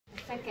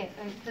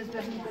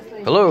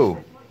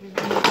Hello.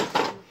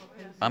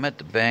 I'm at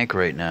the bank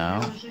right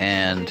now,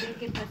 and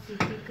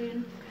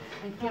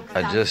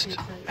I just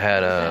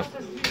had a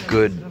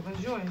good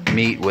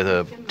meet with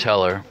a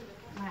teller,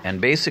 and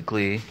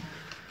basically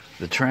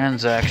the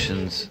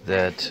transactions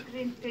that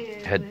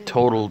had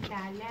totaled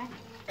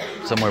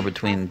somewhere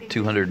between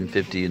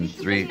 250 and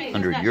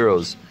 300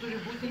 euros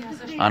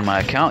on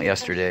my account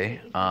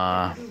yesterday,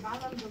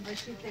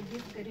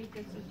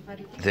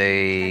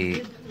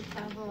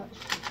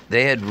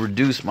 they had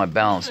reduced my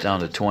balance down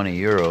to 20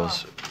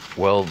 euros.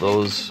 Well,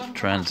 those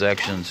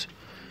transactions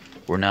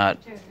were not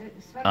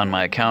on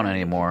my account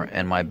anymore,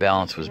 and my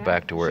balance was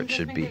back to where it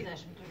should be.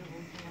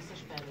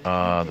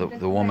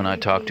 The woman I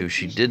talked to,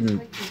 she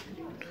didn't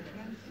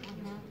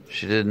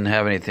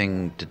have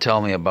anything to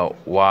tell me about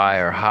why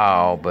or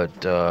how,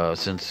 but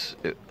since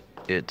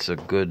it's a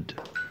good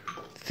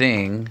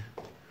thing,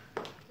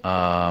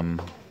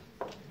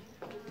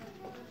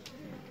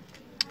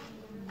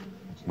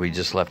 we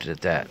just left it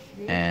at that.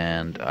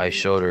 And I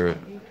showed her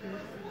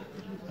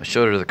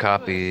the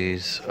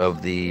copies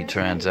of the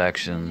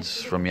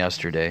transactions from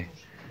yesterday.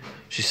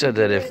 She said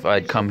that if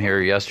I'd come here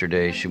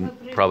yesterday, she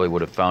probably would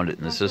have found it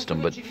in the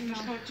system, but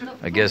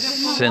I guess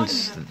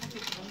since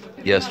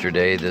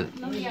yesterday, the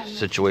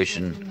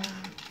situation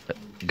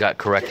got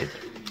corrected.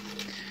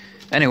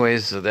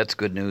 Anyways, that's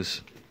good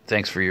news.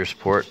 Thanks for your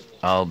support.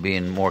 I'll be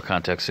in more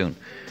contact soon.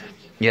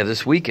 Yeah,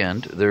 this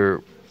weekend,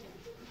 they're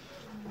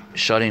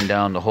shutting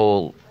down the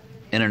whole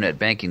internet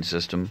banking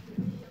system,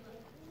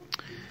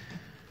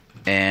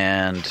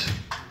 and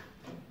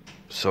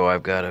so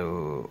I've got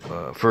to,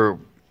 for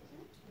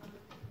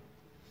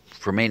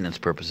maintenance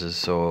purposes,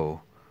 so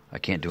I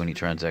can't do any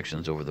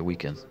transactions over the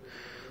weekend.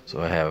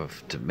 So I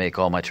have to make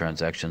all my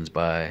transactions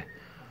by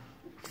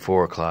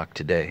 4 o'clock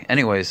today.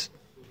 Anyways,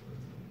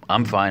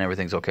 I'm fine.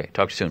 Everything's okay.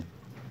 Talk to you soon.